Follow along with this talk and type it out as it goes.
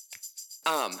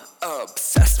I'm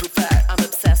obsessed with that. I'm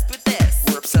obsessed with this.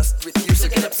 We're obsessed with you, so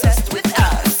get obsessed with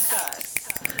us.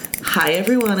 Hi,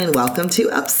 everyone, and welcome to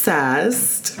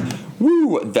Obsessed.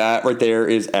 Woo! That right there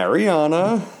is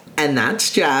Ariana. And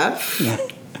that's Jeff.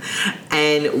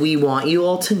 And we want you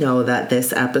all to know that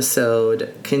this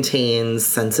episode contains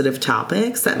sensitive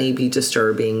topics that may be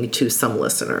disturbing to some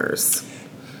listeners.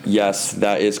 Yes,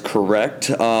 that is correct.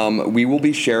 We will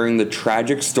be sharing the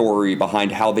tragic story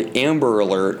behind how the Amber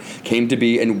Alert came to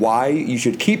be and why you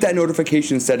should keep that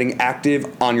notification setting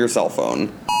active on your cell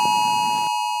phone.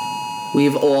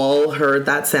 We've all heard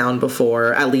that sound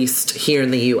before, at least here in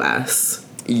the U.S.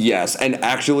 Yes, and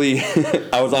actually,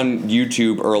 I was on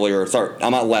YouTube earlier. Sorry,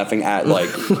 I'm not laughing at,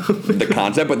 the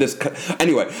concept, but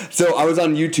anyway, so I was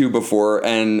on YouTube before,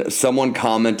 and someone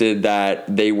commented that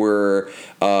they were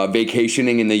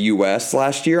vacationing in the U.S.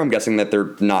 last year. I'm guessing that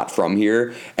they're not from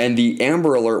here. And the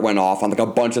Amber Alert went off on, a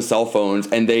bunch of cell phones,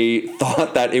 and they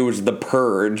thought that it was the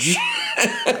Purge.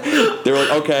 They were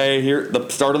like, okay, here, the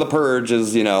start of the Purge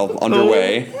is,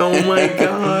 underway. Oh my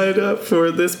God.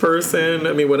 For this person,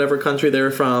 I mean, whatever country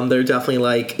they're from, they're definitely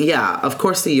like, yeah, of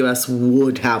course the U.S.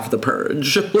 would have the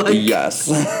Purge. Yes.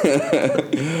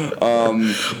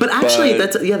 But actually,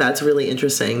 that's really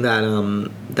interesting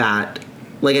that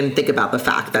and think about the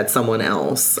fact that someone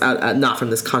else, not from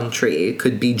this country,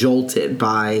 could be jolted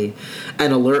by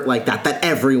an alert like that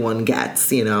everyone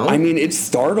gets, I mean, it's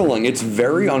startling. It's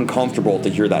very uncomfortable to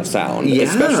hear that sound. Yeah.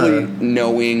 Especially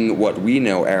knowing what we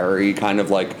know, Ari, kind of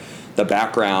like the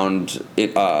background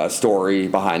story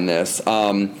behind this.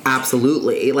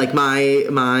 Absolutely. Like,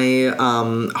 my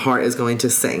heart is going to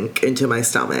sink into my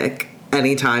stomach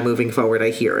anytime moving forward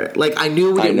I hear it. Like, I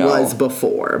knew what it was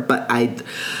before, but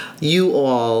you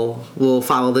all will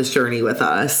follow this journey with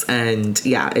us, and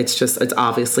yeah, it's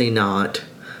obviously not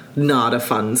a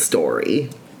fun story.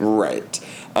 Right.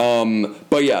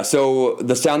 But yeah, so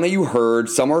the sound that you heard,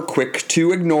 some are quick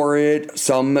to ignore it,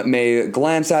 some may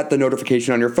glance at the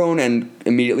notification on your phone and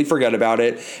immediately forget about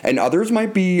it, and others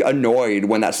might be annoyed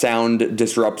when that sound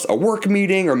disrupts a work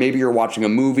meeting, or maybe you're watching a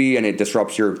movie and it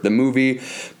disrupts the movie.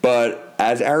 But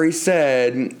as Ari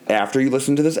said, after you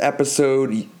listen to this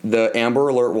episode, the Amber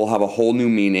Alert will have a whole new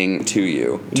meaning to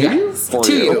you. To you?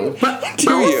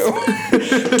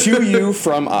 To you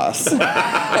from us.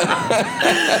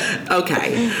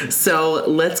 Okay, so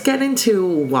let's get into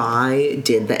why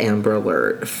did the Amber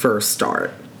Alert first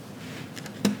start.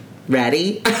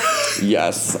 Ready?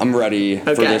 Yes, I'm ready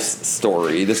for this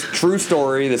story. This true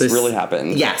story. This really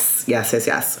happened. Yes.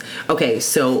 Okay,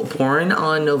 so born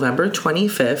on November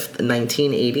 25th,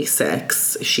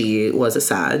 1986, she was a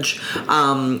Sag.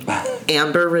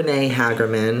 Amber Renee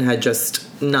Hagerman had just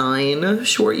 9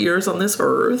 short years on this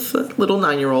earth, little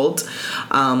 9-year-old.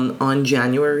 On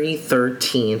January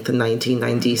 13th,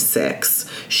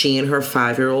 1996, she and her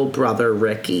 5-year-old brother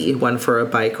Ricky went for a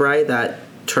bike ride that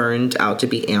turned out to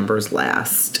be Amber's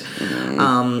last.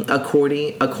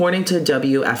 According to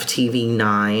WFTV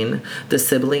 9, the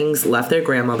siblings left their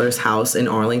grandmother's house in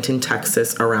Arlington,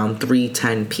 Texas around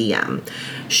 3:10 p.m.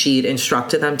 She'd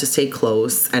instructed them to stay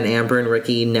close, and Amber and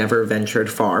Ricky never ventured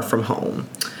far from home.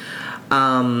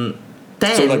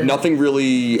 So, nothing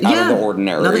really out of the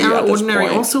ordinary. Nothing out of the ordinary.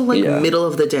 Point. Also, middle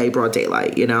of the day, broad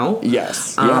daylight,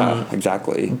 Yes. Yeah,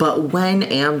 exactly. But when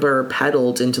Amber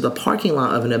pedaled into the parking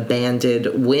lot of an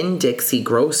abandoned Winn-Dixie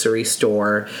grocery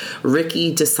store,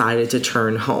 Ricky decided to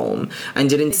turn home and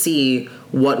didn't see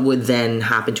what would then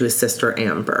happen to his sister,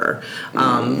 Amber.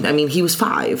 I mean, he was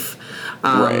 5.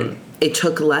 Right. It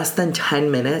took less than 10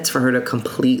 minutes for her to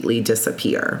completely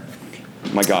disappear.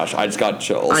 My gosh, I just got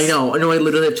chills. I know. I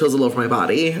literally have chills all over my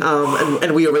body.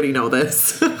 And we already know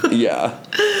this. Yeah.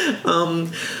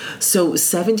 So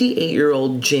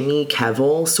 78-year-old Jimmy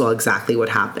Kevill saw exactly what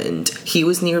happened. He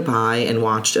was nearby and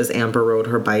watched as Amber rode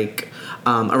her bike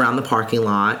around the parking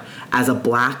lot as a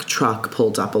black truck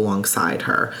pulled up alongside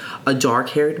her. A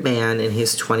dark-haired man in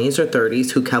his 20s or 30s,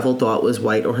 who Kevill thought was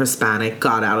white or Hispanic,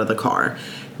 got out of the car.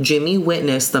 Jimmy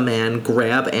witnessed the man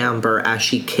grab Amber as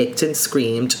she kicked and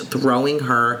screamed, throwing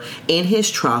her in his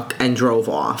truck, and drove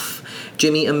off.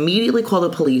 Jimmy immediately called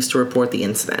the police to report the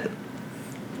incident.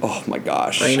 Oh my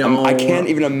gosh. I know. I can't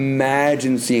even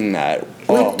imagine seeing that.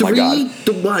 Oh my God.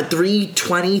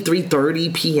 3:20,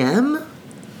 3:30 p.m.?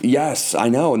 Yes, I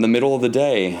know, in the middle of the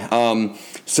day.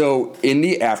 So in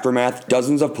the aftermath,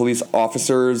 dozens of police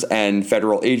officers and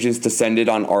federal agents descended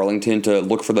on Arlington to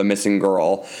look for the missing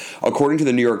girl. According to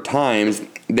the New York Times,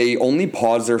 they only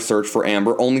paused their search for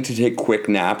Amber only to take quick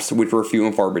naps, which were few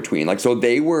and far between. So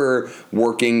they were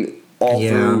working all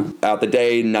Yeah. throughout the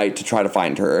day, night to try to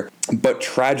find her. But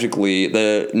tragically,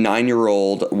 the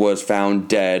 9-year-old was found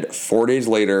dead 4 days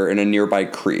later in a nearby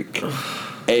creek.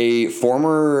 A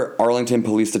former Arlington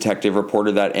police detective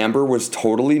reported that Amber was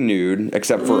totally nude,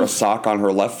 except for a sock on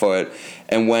her left foot,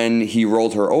 and when he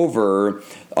rolled her over,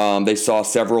 they saw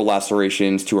several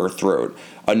lacerations to her throat.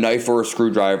 A knife or a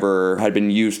screwdriver had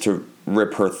been used to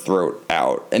rip her throat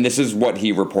out. And this is what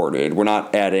he reported. We're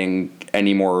not adding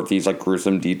any more of these like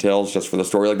gruesome details just for the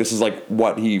story. Like, this is like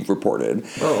what he reported.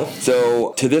 Oh.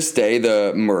 So to this day,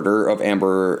 the murder of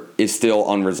Amber is still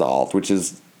unresolved, which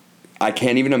is, I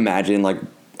can't even imagine like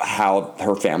how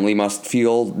her family must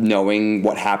feel knowing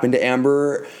what happened to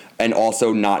Amber and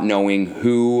also not knowing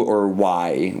who or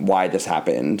why this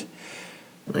happened.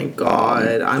 My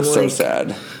God, I'm so like,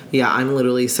 sad. Yeah, I'm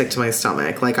literally sick to my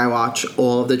stomach. Like, I watch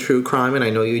all of the true crime, and I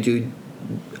know you do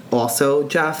also,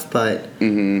 Jeff, but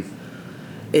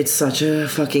it's such a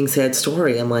fucking sad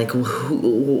story. I'm like,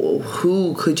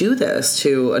 who could do this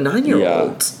to a 9-year-old?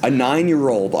 Yeah, a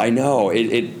 9-year-old. I know.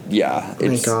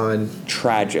 It's God.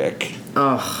 Tragic.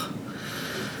 Ugh.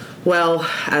 Well,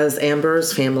 as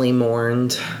Amber's family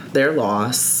mourned their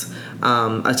loss,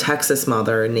 a Texas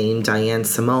mother named Diane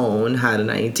Simone had an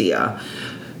idea.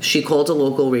 She called a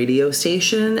local radio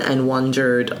station and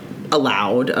wondered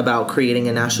aloud about creating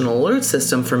a national alert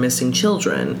system for missing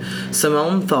children.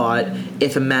 Simone thought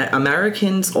if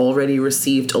Americans already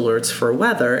received alerts for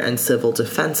weather and civil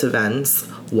defense events,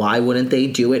 why wouldn't they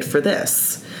do it for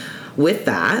this? With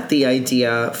that, the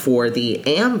idea for the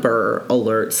Amber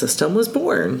Alert system was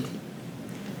born.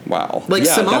 Wow. Like,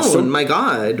 Yeah, Simone, my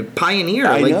God, pioneer,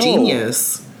 I know.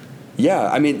 Genius. Yeah,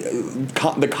 I mean,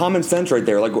 the common sense right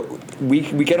there. Like, we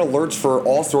get alerts for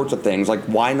all sorts of things. Like,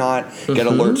 why not get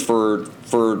alerts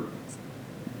for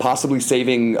possibly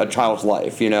saving a child's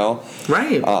life, you know?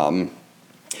 Right.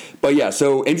 But yeah,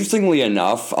 so interestingly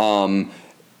enough,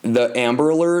 the Amber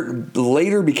Alert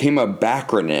later became a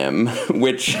backronym,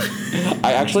 which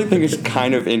I actually think is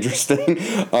kind of interesting.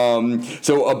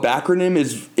 So a backronym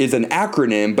is an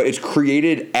acronym, but it's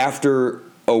created after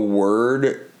a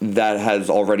word that has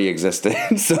already existed.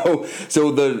 so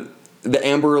the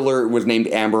Amber Alert was named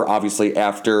Amber, obviously,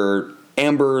 after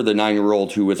Amber, the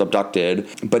 9-year-old who was abducted.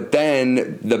 But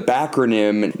then the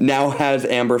backronym now has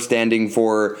Amber standing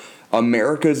for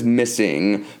America's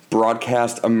Missing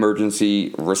Broadcast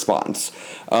Emergency Response.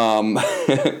 So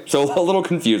a little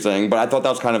confusing, but I thought that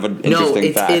was kind of an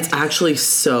interesting fact. It's actually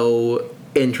so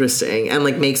interesting and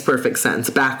like makes perfect sense.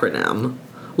 Backronym.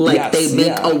 Like, Yes, they make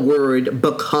yeah. a word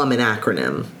become an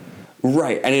acronym.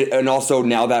 Right, and also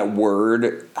now that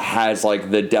word has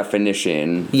like the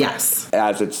definition Yes.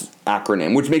 as its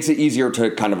acronym, which makes it easier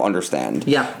to kind of understand.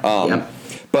 Yep.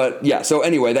 But yeah, so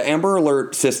anyway, the Amber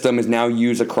Alert system is now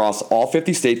used across all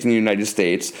 50 states in the United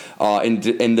States,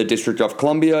 in the District of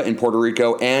Columbia, in Puerto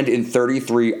Rico, and in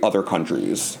 33 other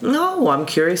countries. No, I'm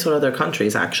curious what other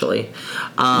countries actually.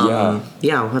 Yeah,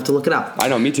 I'll have to look it up. I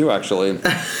know, me too, actually.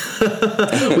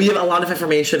 We have a lot of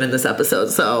information in this episode,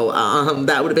 so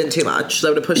that would have been too much. That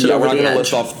would have pushed it Yeah, over we're not the going to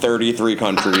edge. list off 33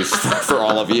 countries for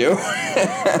all of you.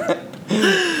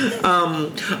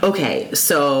 Okay,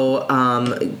 so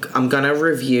I'm going to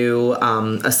review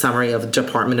a summary of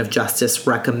Department of Justice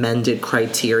recommended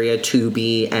criteria to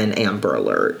be an Amber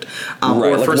Alert. Right,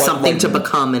 or like for what- something like- to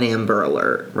become an Amber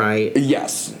Alert, right?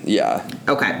 Yes, yeah.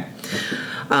 Okay.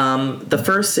 The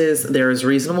first is there is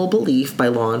reasonable belief by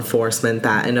law enforcement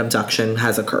that an abduction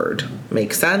has occurred.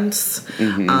 Makes sense.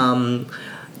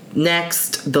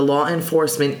 Next, the law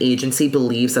enforcement agency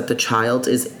believes that the child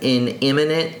is in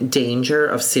imminent danger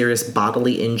of serious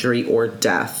bodily injury or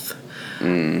death.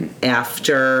 I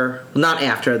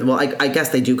guess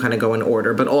they do kind of go in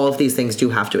order, but all of these things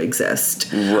do have to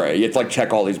exist. Right, you have to like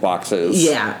check all these boxes.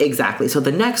 Yeah, exactly. So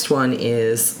the next one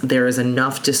is there is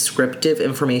enough descriptive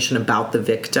information about the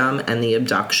victim and the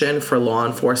abduction for law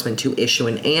enforcement to issue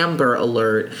an Amber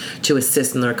Alert to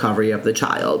assist in the recovery of the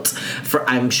child.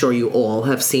 I'm sure you all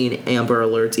have seen Amber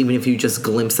Alerts, even if you just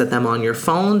glimpse at them on your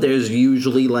phone. There's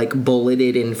usually like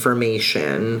bulleted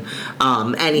information,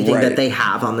 anything Right. that they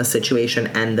have on the situation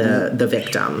and the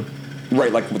victim.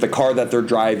 Right, like with the car that they're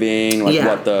driving, like Yeah.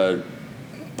 what the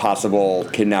possible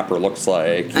kidnapper looks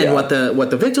like. And what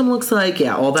the victim looks like,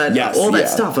 all that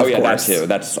stuff, of oh, yeah, course. that too.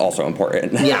 That's also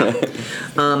important. Yeah.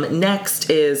 Next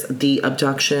is the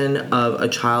abduction of a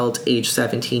child aged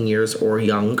 17 years or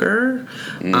younger.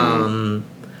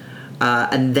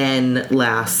 And then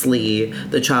lastly,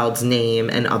 the child's name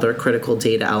and other critical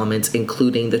data elements,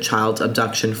 including the child's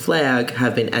abduction flag,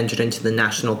 have been entered into the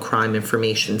National Crime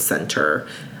Information Center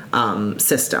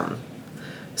system.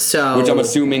 So, Which I'm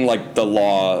assuming, like, the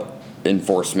law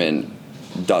enforcement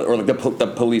does, or like the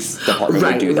police department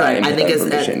would do that. Right. And I put think that as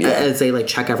information, as they like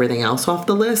check everything else off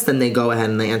the list, then they go ahead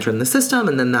and they enter in the system,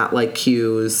 and then that like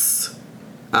cues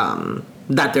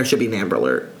that there should be an Amber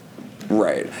Alert.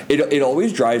 Right. It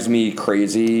always drives me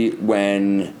crazy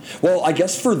when, well, I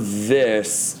guess for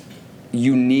this,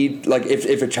 you need, like,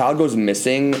 if a child goes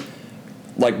missing,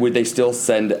 like, would they still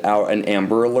send out an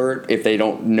Amber Alert if they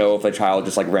don't know if the child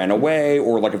just, like, ran away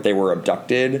or, like, if they were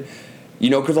abducted? You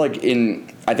know, because, like,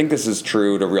 I think this is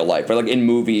true to real life, but, like, in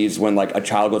movies, when, like, a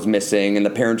child goes missing and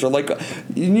the parents are like,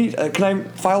 can I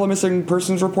file a missing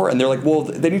persons report? And they're like, well,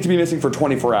 they need to be missing for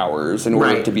 24 hours in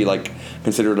order to be, like,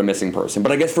 considered a missing person.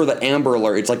 But I guess for the Amber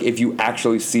Alert, it's like if you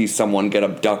actually see someone get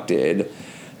abducted,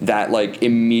 that, like,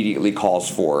 immediately calls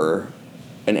for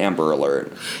an Amber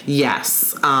Alert.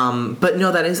 Yes. But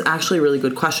no, that is actually a really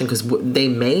good question, because they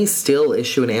may still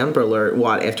issue an Amber Alert,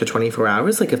 after 24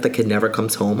 hours? Like if the kid never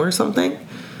comes home or something?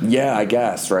 Yeah, I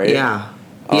guess, right? Yeah.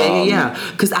 Yeah.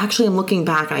 Because actually I'm looking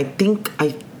back, and I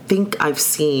think I've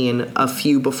seen a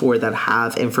few before that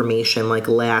have information like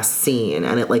last seen,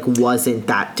 and it like wasn't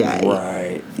that day.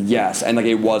 Right. Yes, and like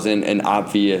it wasn't an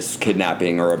obvious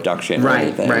kidnapping or abduction or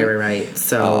anything. Right.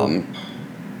 So...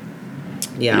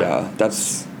 Yeah,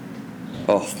 that's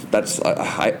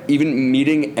even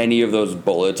meeting any of those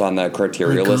bullets on that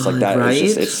criteria list like that is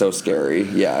just, it's so scary.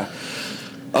 Yeah.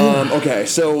 Okay,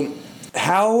 so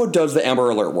how does the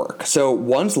Amber Alert work? So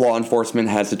once law enforcement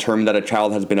has determined that a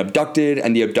child has been abducted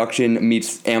and the abduction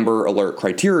meets Amber Alert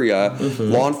criteria,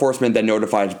 law enforcement then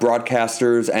notifies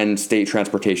broadcasters and state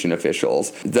transportation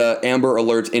officials. The Amber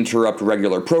Alerts interrupt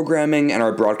regular programming and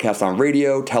are broadcast on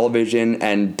radio, television,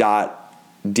 and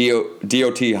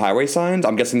DOT highway signs.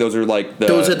 I'm guessing those are like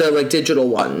those are the like digital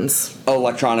ones.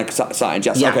 Electronic signs.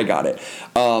 Yes. Yeah. Okay, got it.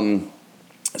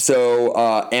 So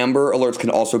Amber Alerts can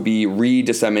also be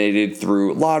re-disseminated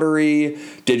through lottery,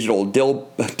 digital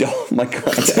billboards,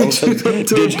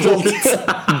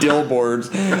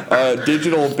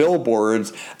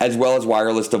 as well as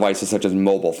wireless devices such as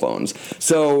mobile phones.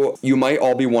 So you might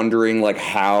all be wondering, like,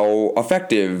 how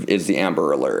effective is the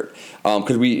Amber Alert?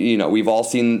 Because we've all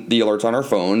seen the alerts on our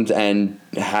phones, and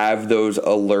have those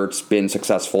alerts been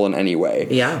successful in any way?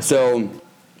 Yeah. So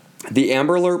the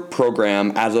Amber Alert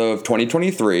program, as of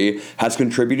 2023, has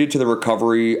contributed to the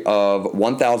recovery of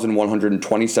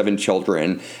 1,127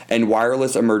 children, and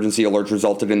wireless emergency alerts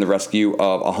resulted in the rescue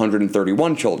of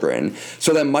 131 children.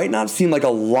 So that might not seem like a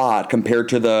lot compared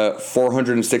to the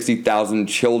 460,000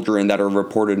 children that are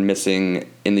reported missing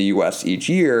in the U.S. each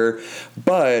year,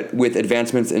 but with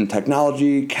advancements in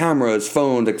technology, cameras,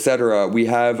 phones, etc., we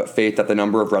have faith that the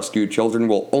number of rescued children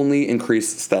will only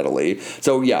increase steadily.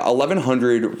 So yeah,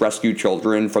 1,100 rescued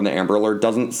children from the Amber Alert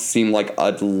doesn't seem like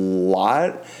a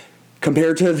lot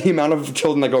compared to the amount of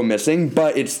children that go missing,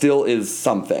 but it still is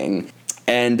something.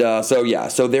 And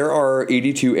so there are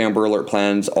 82 Amber Alert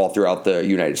plans all throughout the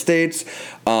United States.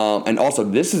 And also,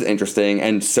 this is interesting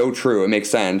and so true, it makes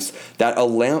sense, that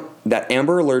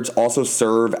Amber Alerts also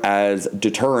serve as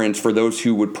deterrents for those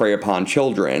who would prey upon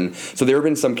children. So there have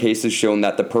been some cases shown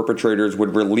that the perpetrators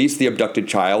would release the abducted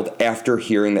child after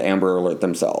hearing the Amber Alert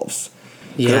themselves.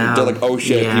 Yeah. They're like, oh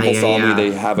shit, people saw yeah. me,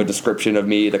 they have a description of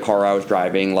me, the car I was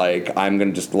driving, like, I'm going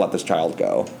to just let this child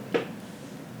go.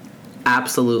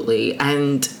 Absolutely.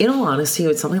 And in all honesty,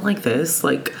 with something like this,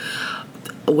 like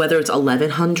whether it's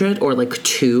 1,100 or like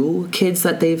 2 kids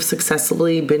that they've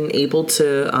successfully been able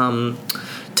to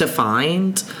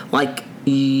find, like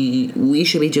we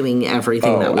should be doing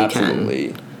everything that we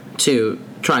can to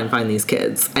try and find these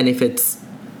kids. And if it's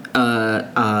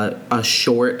a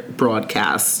short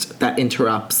broadcast that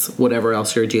interrupts whatever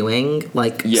else you're doing,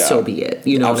 like, so be it.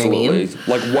 You know what I mean?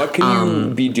 Like, what can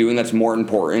you be doing that's more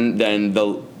important than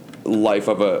the life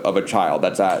of a child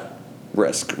that's at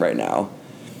risk right now?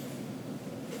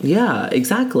 Yeah,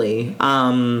 exactly.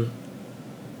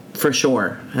 For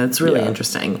sure. That's really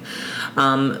interesting.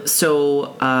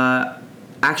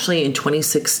 Actually in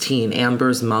 2016,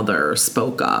 Amber's mother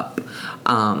spoke up.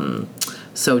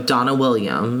 So Donna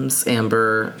Williams,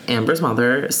 Amber's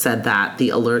mother, said that the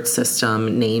alert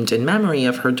system named in memory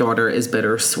of her daughter is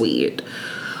bittersweet,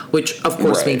 which of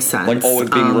course makes sense. Like,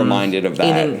 always being reminded of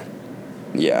that.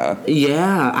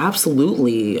 Yeah,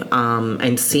 absolutely.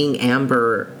 And seeing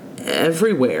Amber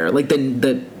everywhere, like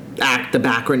the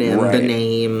backronym, the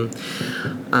name.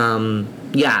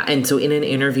 And so in an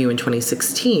interview in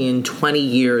 2016, 20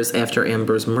 years after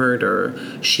Amber's murder,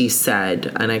 she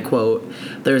said, and I quote,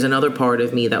 "There's another part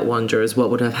of me that wonders what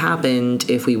would have happened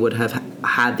if we would have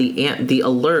had the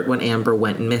alert when Amber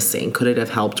went missing. Could it have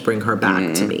helped bring her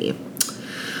back to me?"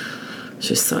 It's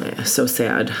just so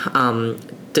sad.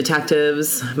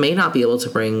 Detectives may not be able to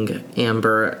bring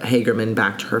Amber Hagerman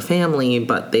back to her family,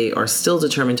 but they are still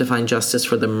determined to find justice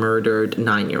for the murdered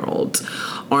 9-year-old.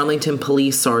 Arlington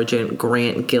Police Sergeant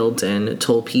Grant Gilden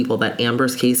told People that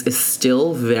Amber's case is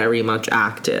still very much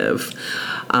active.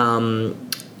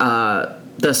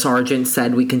 The sergeant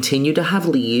said, "We continue to have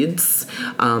leads.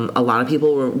 A lot of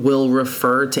people will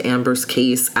refer to Amber's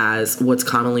case as what's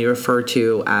commonly referred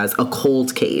to as a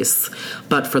cold case.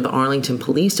 But for the Arlington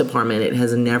Police Department, it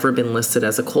has never been listed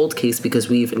as a cold case because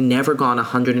we've never gone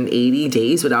 180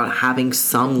 days without having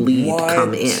some lead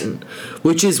come in,"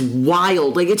 which is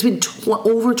wild. Like, it's been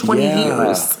over 20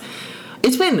 years.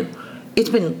 It's been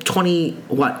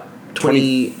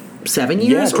 27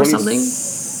 years or something?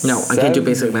 No, I can't do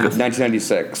basic math.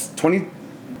 1996.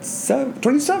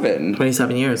 27.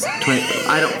 27 years.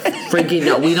 I don't freaking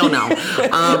know. We don't know.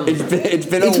 It's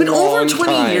been over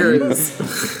 20 time. years.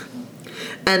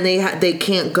 And they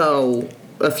can't go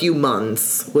a few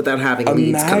months without having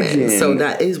leads come in. So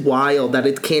that is wild that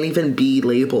it can't even be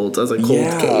labeled as a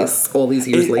cold case all these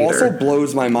years later. It also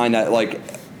blows my mind that, like,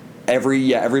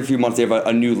 every few months they have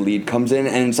a new lead comes in,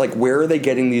 and it's like, where are they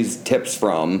getting these tips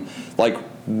from? Like,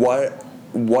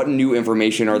 what new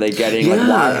information are they getting? Like,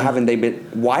 why haven't they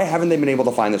been able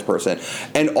to find this person?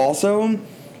 And also,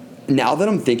 now that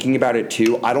I'm thinking about it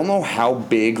too, I don't know how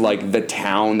big, like, the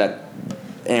town that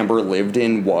Amber lived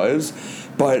in was,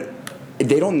 but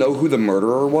they don't know who the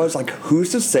murderer was. Like,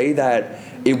 who's to say that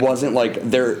it wasn't, like,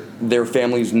 their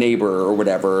family's neighbor or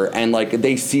whatever, and, like,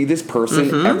 they see this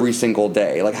person every single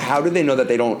day? Like, how do they know that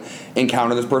they don't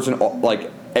encounter this person,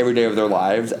 like, every day of their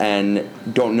lives and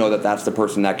don't know that that's the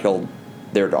person that killed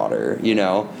their daughter, you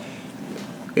know?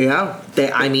 Yeah,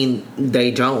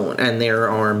 they don't, and there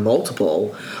are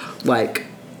multiple, like,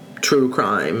 true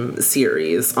crime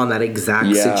series on that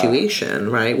exact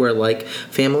situation, right? Where, like,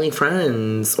 family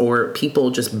friends or people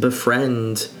just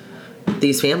befriend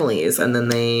these families, and then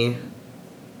they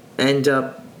end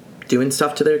up doing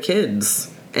stuff to their kids,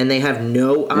 and they have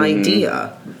no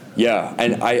idea. Yeah,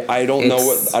 and I don't know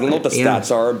what the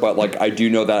stats are, but, like, I do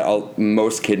know that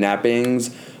most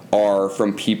kidnappings are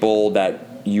from people that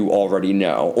you already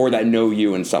know or that know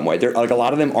you in some way. They're, like, a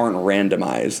lot of them aren't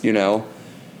randomized, you know?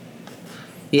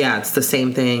 Yeah, it's the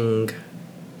same thing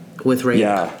with rape.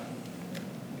 Yeah.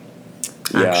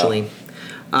 Actually.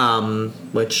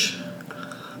 Which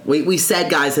we said,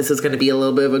 guys, this is going to be a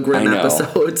little bit of a grim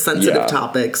episode. Sensitive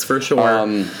topics for sure.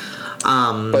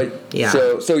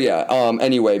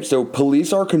 Anyway, so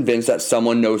police are convinced that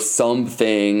someone knows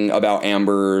something about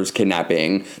Amber's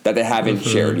kidnapping that they haven't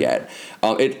shared yet.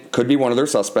 It could be one of their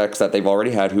suspects that they've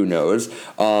already had, who knows.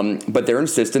 But they're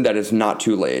insistent that it's not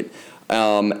too late.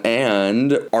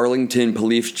 And Arlington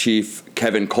Police Chief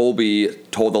Kevin Colby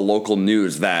told the local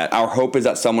news that our hope is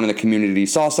that someone in the community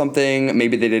saw something.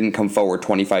 Maybe they didn't come forward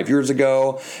 25 years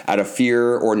ago out of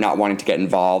fear or not wanting to get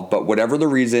involved. But whatever the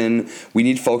reason, we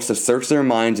need folks to search their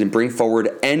minds and bring forward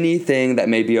anything that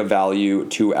may be of value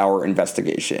to our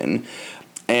investigation.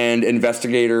 And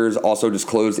investigators also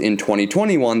disclosed in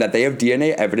 2021 that they have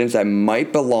DNA evidence that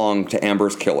might belong to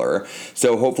Amber's killer.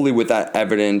 So hopefully with that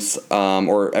evidence,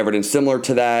 or evidence similar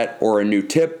to that, or a new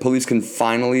tip, police can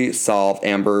finally solve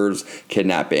Amber's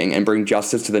kidnapping and bring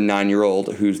justice to the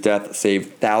 9-year-old whose death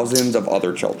saved thousands of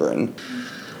other children.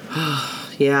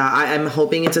 Yeah, I'm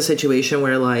hoping it's a situation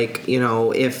where, like, you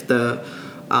know, if the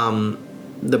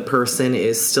person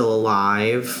is still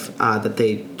alive, that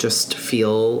they just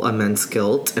feel immense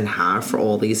guilt and have for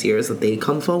all these years, that they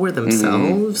come forward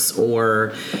themselves,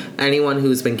 or anyone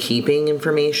who's been keeping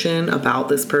information about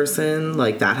this person,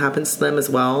 like, that happens to them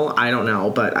as well. I don't know,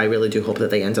 but I really do hope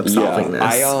that they end up solving this.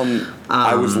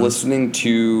 I was listening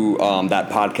to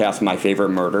that podcast, My Favorite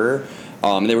Murder.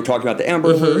 They were talking about the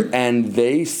Amber Alert, and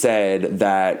they said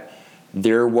that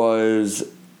there was...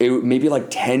 maybe like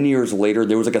 10 years later,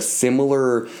 there was, like, a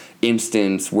similar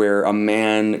instance where a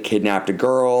man kidnapped a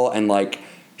girl, and, like,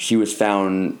 she was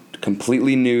found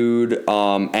completely nude,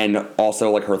 and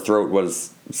also, like, her throat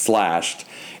was slashed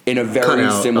in a very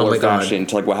similar fashion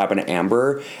to, like, what happened to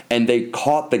Amber. And they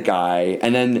caught the guy,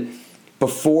 and then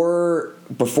before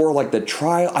like, the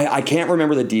trial, I can't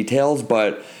remember the details,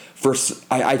 but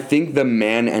I think the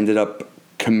man ended up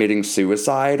committing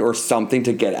suicide or something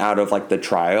to get out of, like, the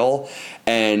trial,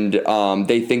 and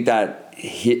they think that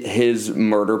his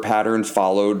murder patterns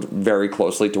followed very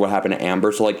closely to what happened to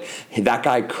Amber, so, like, that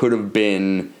guy could have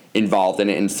been involved in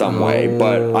it in some way,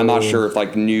 but I'm not sure if,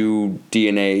 like, new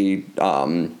DNA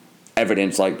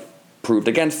evidence, like, proved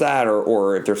against that,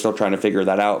 or if they're still trying to figure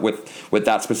that out with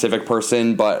that specific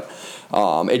person, but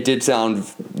it did sound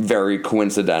very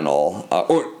coincidental,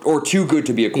 or too good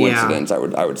to be a coincidence. I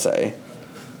would say.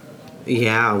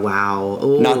 Yeah, wow.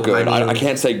 Ooh, Not good. I mean, I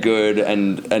can't say good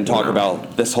and talk No.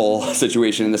 about this whole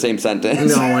situation in the same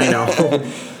sentence. No, I know.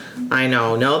 I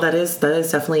know. No, that is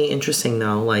definitely interesting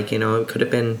though. Like, it could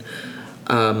have been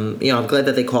I'm glad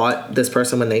that they caught this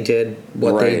person when they did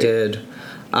what they Right. did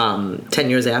 10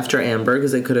 years after Amber,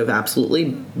 because it could have absolutely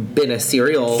been a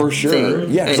serial For sure.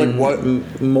 thing. Yeah, it's and like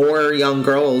what- more young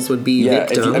girls would be Yeah,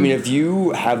 victims. if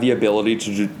you have the ability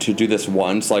to do this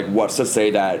once, like, what's to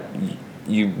say that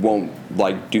you won't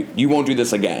do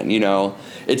this again?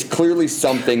 It's clearly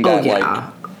something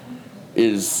that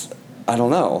is, I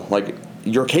don't know, like,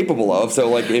 you're capable of. So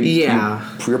like,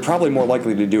 you're probably more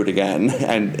likely to do it again,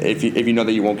 and if you know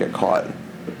that you won't get caught.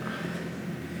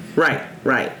 Right.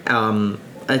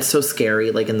 It's so scary,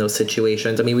 like, in those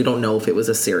situations. I mean, we don't know if it was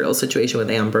a serial situation with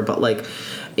Amber, but, like,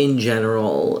 in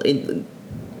general,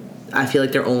 I feel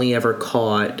like they're only ever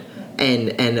caught, and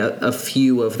a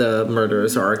few of the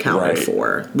murders are accounted Right.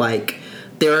 for. Like,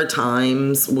 there are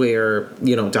times where,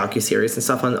 docuseries and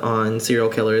stuff on serial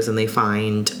killers, and they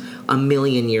find a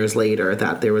million years later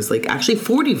that there was, like, actually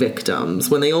 40 victims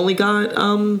when they only got,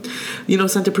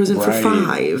 sent to prison for Right.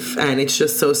 5. And it's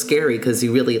just so scary because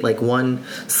you really, like, one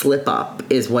slip up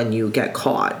is when you get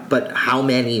caught. But how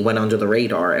many went under the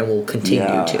radar and will continue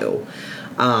Yeah. to?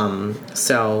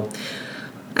 So,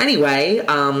 anyway,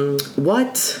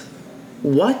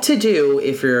 what to do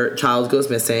if your child goes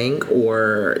missing,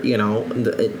 or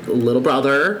little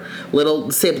brother,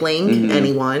 little sibling,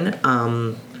 anyone.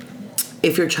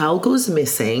 If your child goes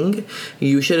missing,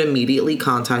 you should immediately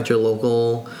contact your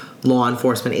local law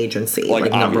enforcement agency, like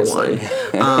number obviously.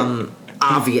 one.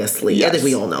 Obviously, I think Yes.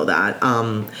 we all know that.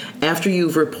 After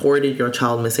you've reported your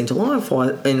child missing to law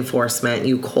enforcement,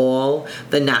 you call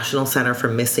the National Center for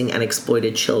Missing and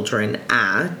Exploited Children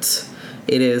at...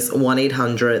 It is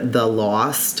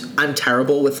 1-800-THE-LOST. I'm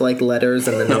terrible with, like, letters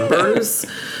and the numbers.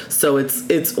 So it's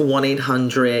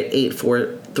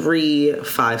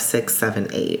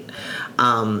 1-800-843-5678.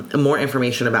 More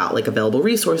information about, like, available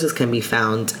resources can be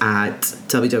found at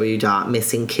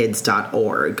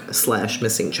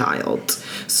www.missingkids.org/missingchild.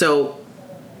 So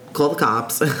call the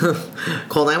cops,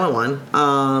 call 911,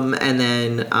 and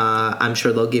then I'm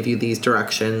sure they'll give you these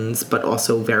directions, but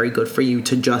also very good for you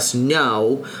to just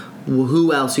know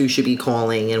who else you should be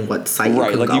calling and what site you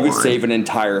can Like, go you could on. save an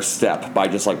entire step by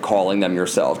just, like, calling them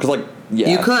yourself. Because, like, yeah.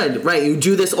 You could, right? You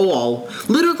do this all.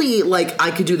 Literally, like,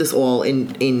 I could do this all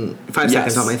in 5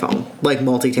 seconds on my phone. Like,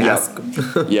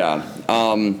 multitask. Yep. Yeah.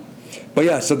 But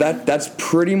yeah, so that's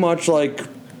pretty much, like,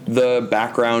 the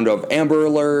background of Amber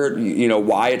Alert,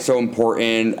 why it's so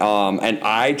important. And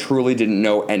I truly didn't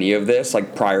know any of this,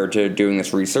 like, prior to doing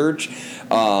this research.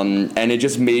 And it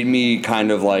just made me kind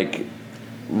of, like,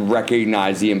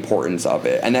 recognize the importance of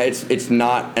it, and that it's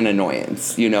not an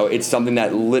annoyance. It's something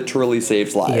that literally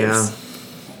saves lives.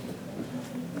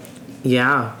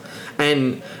 Yeah.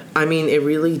 And I mean, it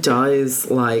really does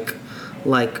like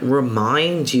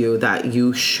remind you that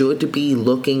you should be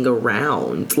looking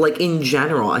around. Like, in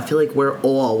general, I feel like we're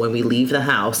all, when we leave the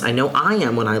house, I know I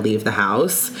am when I leave the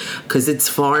house, because it's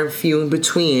far and few in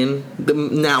between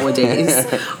nowadays.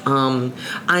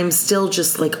 I'm still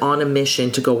just, like, on a mission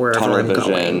to go wherever Tunnel I'm vision.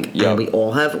 going. Yep. And we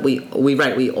all have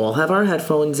we all have our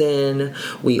headphones in.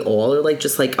 We all are, like,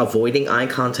 just, like, avoiding eye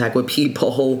contact with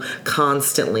people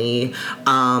constantly.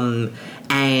 And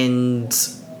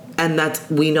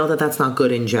we know that that's not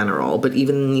good in general, but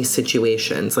even in these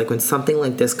situations, like when something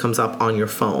like this comes up on your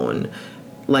phone,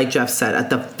 like Jeff said,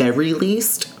 at the very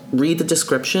least, read the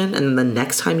description, and then the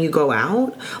next time you go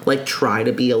out, like, try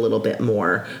to be a little bit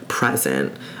more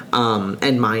present,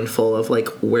 and mindful of, like,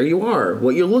 where you are,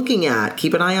 what you're looking at.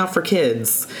 Keep an eye out for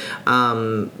kids,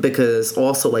 because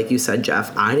also, like you said,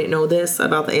 Jeff, I didn't know this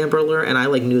about the Amber Alert, and I,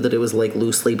 like, knew that it was, like,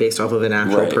 loosely based off of an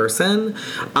actual Right. person,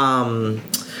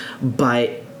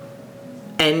 but.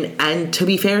 And to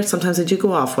be fair, sometimes I do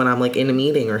go off when I'm, like, in a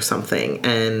meeting or something,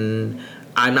 and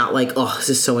I'm not like, oh, this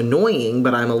is so annoying,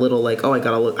 but I'm a little like, oh, I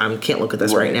gotta look, I can't look at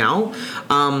this right now.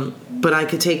 But I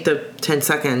could take the 10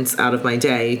 seconds out of my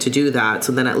day to do that,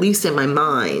 so then at least in my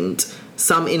mind,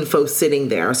 some info sitting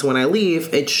there. So when I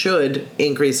leave, it should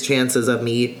increase chances of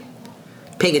me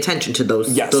paying attention to those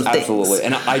Yes, those absolutely. things.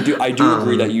 And I do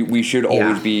agree that we should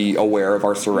always yeah. be aware of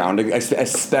our surroundings,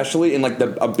 especially in, like,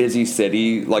 a busy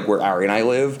city like where Ari and I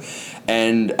live.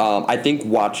 And I think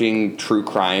watching true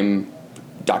crime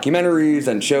documentaries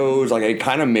and shows, like, it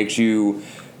kind of makes you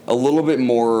a little bit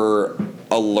more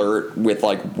alert with,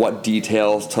 like, what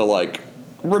details to, like,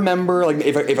 remember, like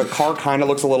if a car kind of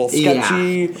looks a little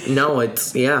sketchy. Yeah. No,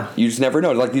 it's yeah. You just never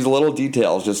know. Like these little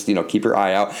details, just keep your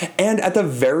eye out. And at the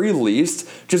very least,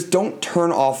 just don't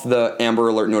turn off the Amber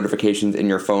Alert notifications in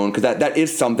your phone, because that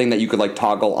is something that you could like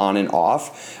toggle on and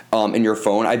off in your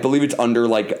phone. I believe it's under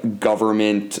like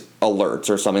government alerts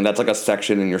or something. That's like a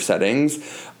section in your settings.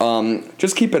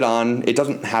 Just keep it on. It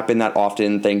doesn't happen that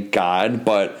often, thank God,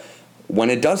 but when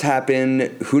it does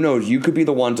happen, who knows? You could be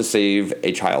the one to save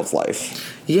a child's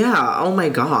life. Yeah, oh my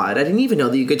God. I didn't even know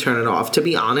that you could turn it off. To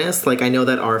be honest, like, I know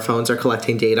that our phones are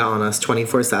collecting data on us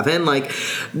 24/7. Like,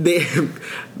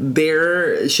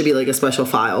 there should be, like, a special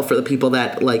file for the people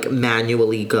that, like,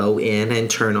 manually go in and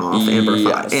turn off Amber Amber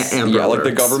alerts. Like,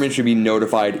 the government should be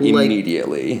notified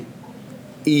immediately.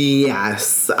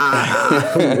 Yes.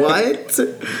 What?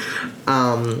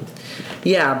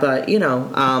 Yeah, but,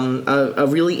 a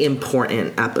really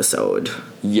important episode.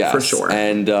 Yes. For sure.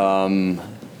 And,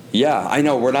 yeah, I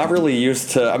know, we're not really used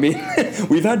to, I mean,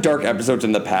 we've had dark episodes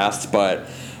in the past, but,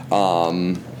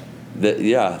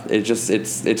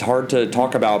 it's hard to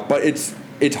talk about, but it's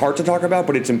hard to talk about,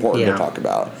 but it's important to talk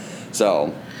about.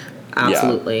 So,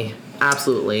 absolutely. Yeah.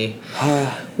 Absolutely.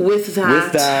 With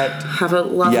that, have a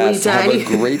lovely day. Have a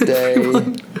great day.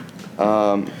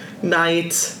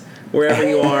 Night, wherever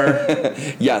you are.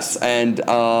 Yes, and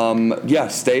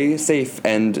stay safe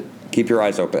and keep your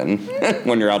eyes open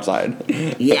when you're outside.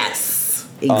 Yes,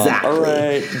 exactly. All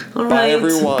right. All Bye, right.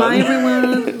 everyone. Bye,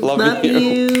 everyone. Love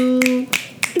you.